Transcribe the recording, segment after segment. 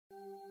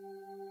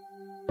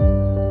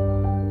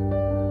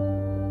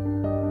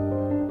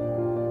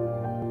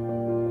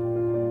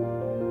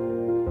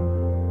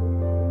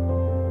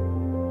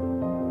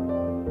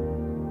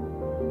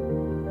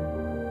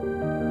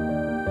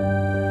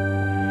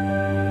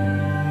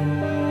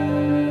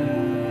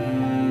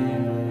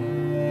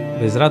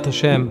Bezrat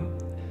Hashem,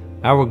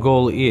 our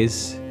goal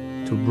is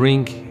to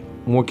bring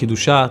more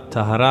Kiddusha,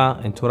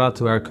 Tahara, and Torah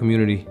to our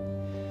community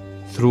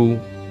through,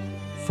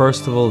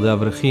 first of all, the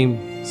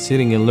Avrechim,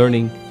 sitting and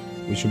learning.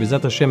 We should,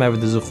 Bezrat Hashem, have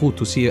the zechut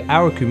to see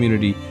our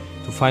community,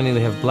 to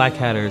finally have black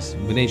hatters,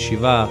 Bnei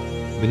Shiva,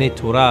 Bnei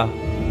Torah.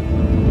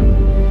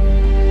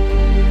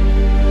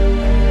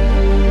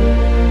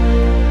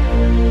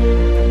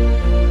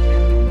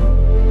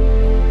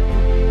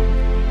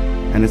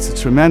 And it's a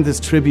tremendous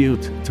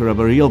tribute to Rav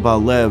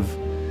Baal-lev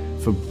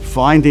for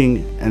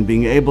finding and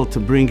being able to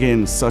bring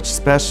in such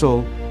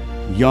special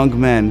young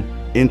men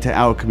into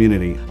our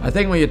community. I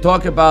think when you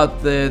talk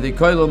about the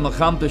Kollel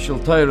Mechamta Shel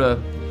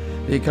Torah,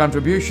 the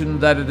contribution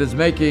that it is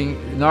making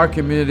in our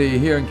community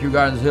here in Kew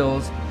Gardens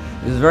Hills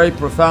is very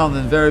profound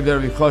and very,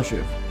 very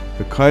choshev.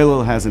 The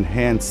Kollel has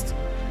enhanced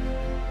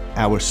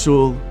our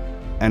shul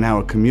and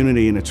our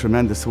community in a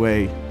tremendous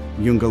way.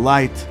 Younger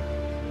light,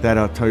 that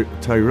are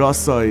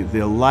Torah,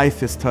 their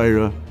life is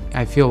Torah.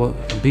 I feel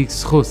a big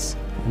schus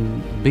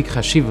and big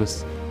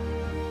chashivus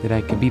that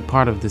I could be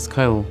part of this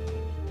kollel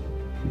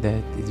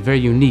that is very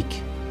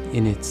unique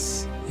in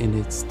its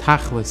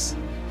tachlis,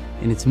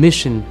 in its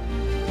mission.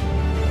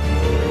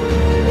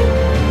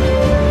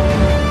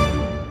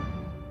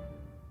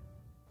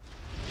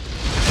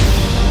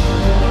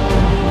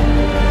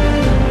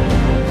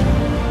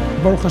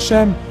 Baruch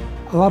Hashem,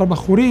 a lot of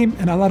bachurim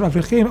and a lot of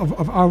avrechim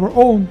of our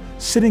own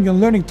sitting and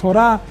learning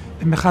Torah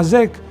and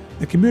mechazek.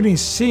 The community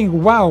is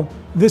seeing, wow,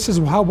 this is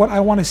what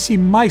I want to see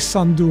my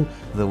son do.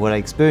 What I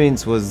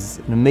experienced was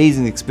an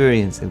amazing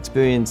experience, an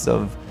experience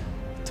of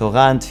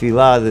Torah and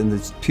Tefillah in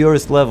the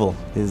purest level.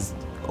 There's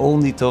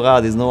only Torah,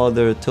 there's no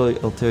other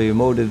ulterior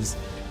motives.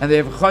 And they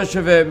have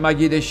choshev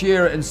magid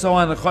shir and so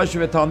on,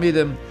 choshev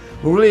talmidim,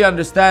 who really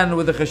understand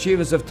what the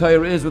chashivas of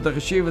Torah is, what the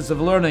chashivas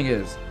of learning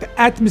is. The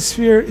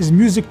atmosphere is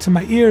music to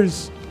my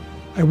ears.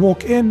 I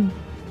walk in,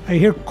 I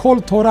hear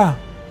Kol Torah.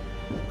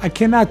 I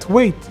cannot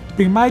wait to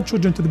bring my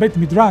children to the Beit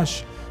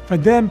Midrash, for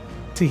them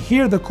to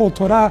hear the Kol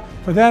Torah,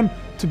 for them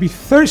to be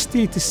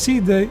thirsty to see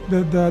the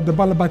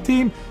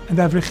Balabatim and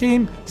the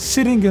Avrechim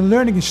sitting and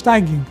learning and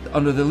steiging.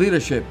 Under the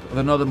leadership of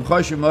another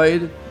Mchoshe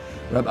Moed,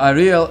 Rav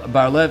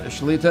Baal-lev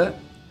Shlita,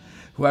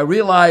 who I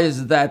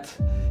realized that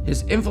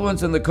his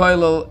influence in the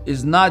Kollel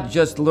is not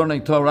just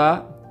learning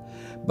Torah,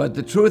 but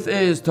the truth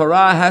is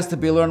Torah has to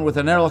be learned with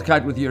an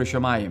erelkeit with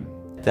Yerushalayim.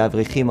 The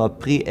Avrechim are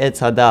pri etz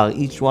hadar,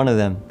 each one of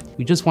them.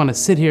 We just want to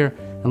sit here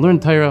and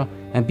learn Torah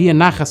and be a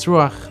nachas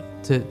ruach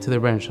to the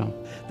Rebbeinu Shalom.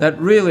 That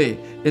really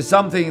is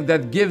something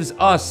that gives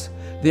us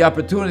the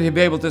opportunity to be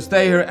able to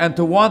stay here and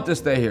to want to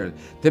stay here,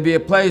 to be a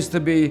place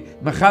to be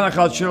mechanech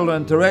our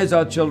children, to raise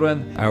our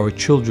children. Our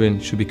children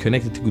should be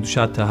connected to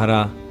Kiddusha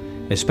Tahara,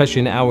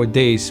 especially in our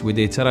days where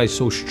the Yitzhara is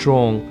so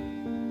strong.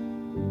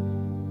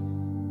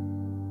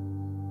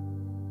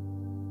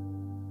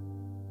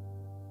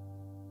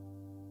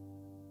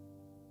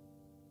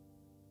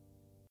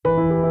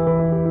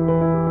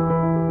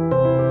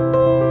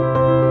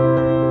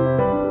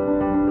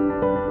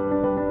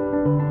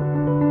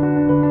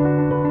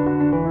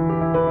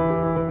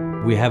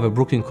 We have a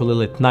Brooklyn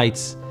Kollel at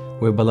nights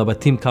where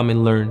Balabatim come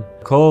and learn.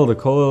 The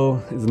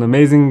Kollel is an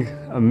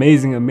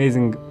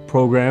amazing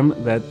program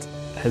that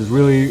has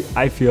really,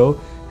 I feel,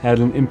 had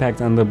an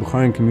impact on the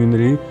Bukharian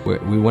community.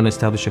 We want to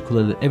establish a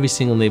Kollel in every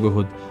single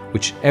neighborhood,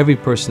 which every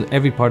person,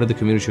 every part of the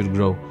community should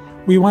grow.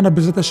 We want to,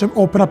 Bezrat Hashem,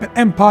 open up an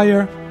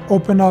empire,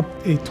 open up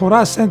a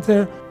Torah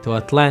center. To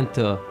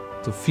Atlanta,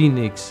 to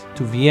Phoenix,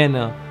 to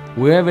Vienna,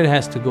 wherever it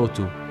has to go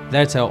to.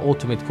 That's our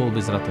ultimate goal,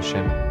 Bezrat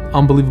Hashem.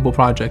 Unbelievable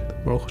project,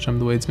 Baruch Hashem,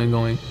 the way it's been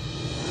going.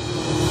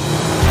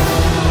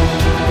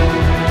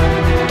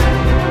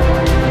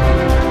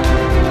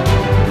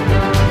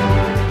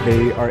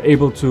 They are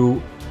able to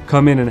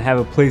come in and have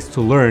a place to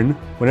learn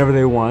whenever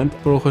they want.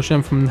 Baruch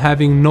Hashem, from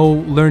having no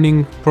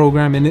learning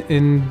program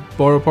in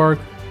Borough Park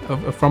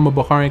from a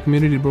Bukharian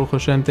community, Baruch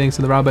Hashem, thanks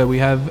to the Rabbi, we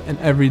have an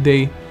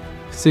everyday,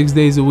 6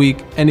 days a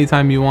week,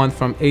 anytime you want,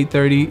 from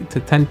 8:30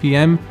 to 10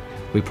 p.m.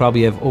 We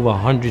probably have over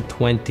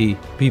 120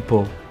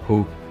 people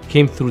who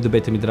came through the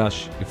Beit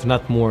Midrash, if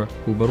not more,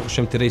 who Baruch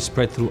Hashem today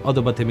spread through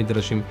other Beit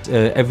Midrashim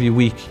every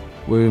week,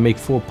 where we make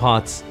 4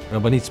 pots.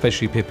 Rabbanit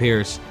specially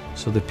prepares,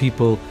 so the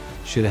people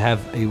should have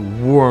a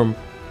warm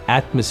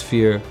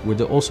atmosphere where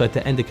they also at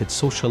the end they could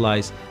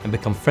socialize and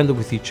become friendly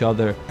with each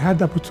other. I had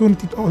the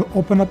opportunity to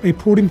open up a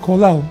Purim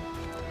Kollel,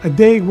 a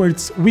day where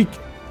it's weak.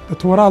 The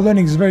Torah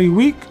learning is very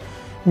weak.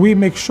 We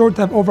make sure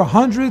to have over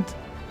 100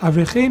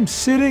 Avrechim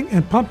sitting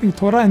and pumping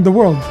Torah in the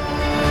world.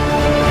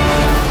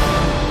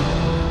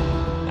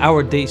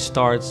 Our day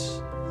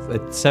starts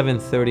at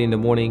 7:30 in the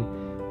morning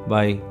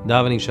by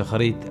davening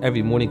shacharit.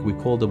 Every morning we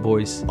call the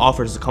boys.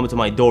 Offers to come to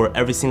my door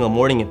every single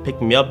morning and pick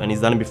me up, and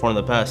he's done it before in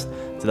the past,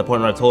 to the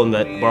point where I told him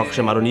that Baruch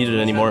Hashem, I don't need it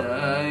anymore.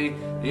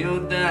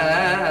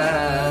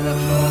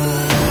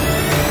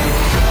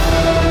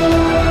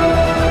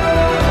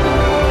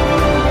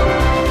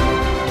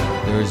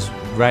 There's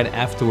right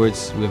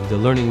afterwards we have the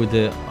learning with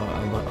the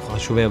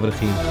Chashuvei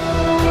Avrechim.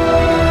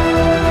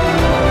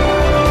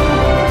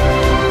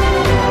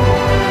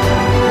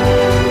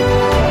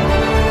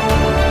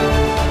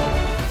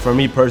 For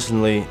me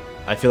personally,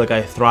 I feel like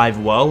I thrive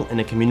well in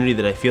a community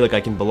that I feel like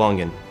I can belong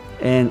in.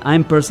 And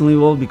I'm personally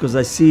involved because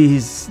I see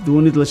he's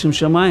doing it l'shem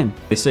shamayim.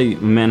 They say a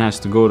man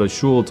has to go to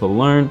shul to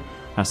learn,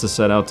 has to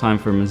set out time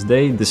for his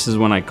day. This is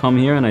when I come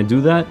here and I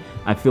do that,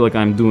 I feel like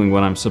I'm doing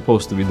what I'm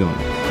supposed to be doing.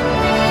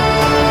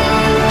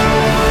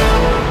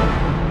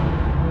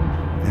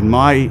 In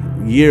my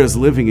years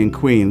living in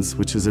Queens,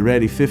 which is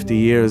already 50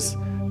 years,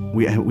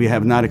 we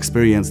have not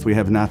experienced, we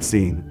have not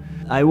seen.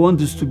 I want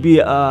this to be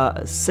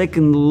a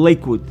second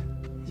Lakewood.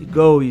 You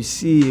go, you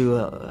see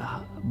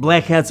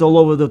black hats all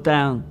over the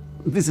town.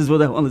 This is what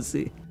I want to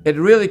see. It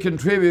really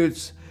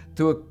contributes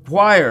to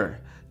acquire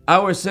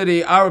our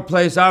city, our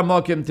place, our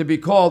Mokim to be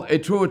called a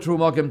true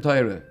Mokim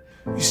Torah.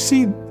 You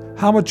see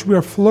how much we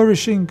are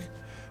flourishing.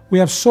 We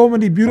have so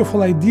many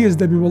beautiful ideas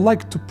that we would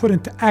like to put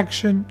into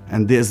action.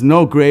 And there's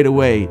no greater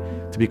way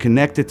to be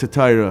connected to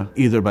Torah,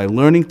 either by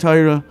learning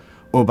Torah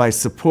or by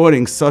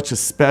supporting such a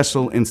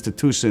special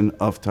institution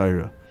of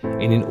Torah.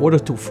 And in order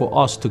for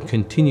us to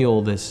continue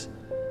all this,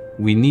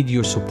 we need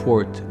your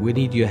support, we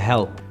need your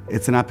help.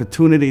 It's an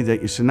opportunity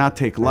that you should not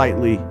take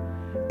lightly.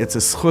 It's a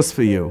schus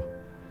for you.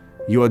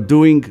 You are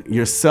doing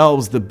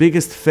yourselves the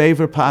biggest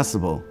favor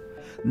possible.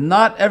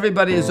 Not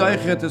everybody is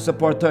zoiche to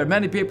support Torah.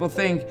 Many people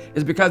think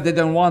it's because they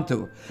don't want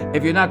to.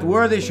 If you're not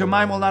worthy,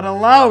 Shemaim will not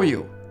allow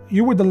you.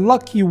 You were the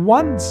lucky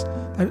ones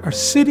that are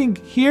sitting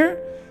here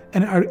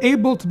and are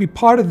able to be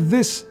part of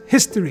this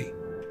history.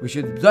 We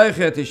should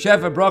zoiche to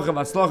shefa, bracha,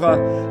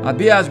 v'atzlocha,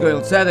 abiyaz goyel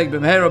tzedek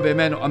b'mehero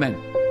b'imenu.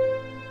 Amen.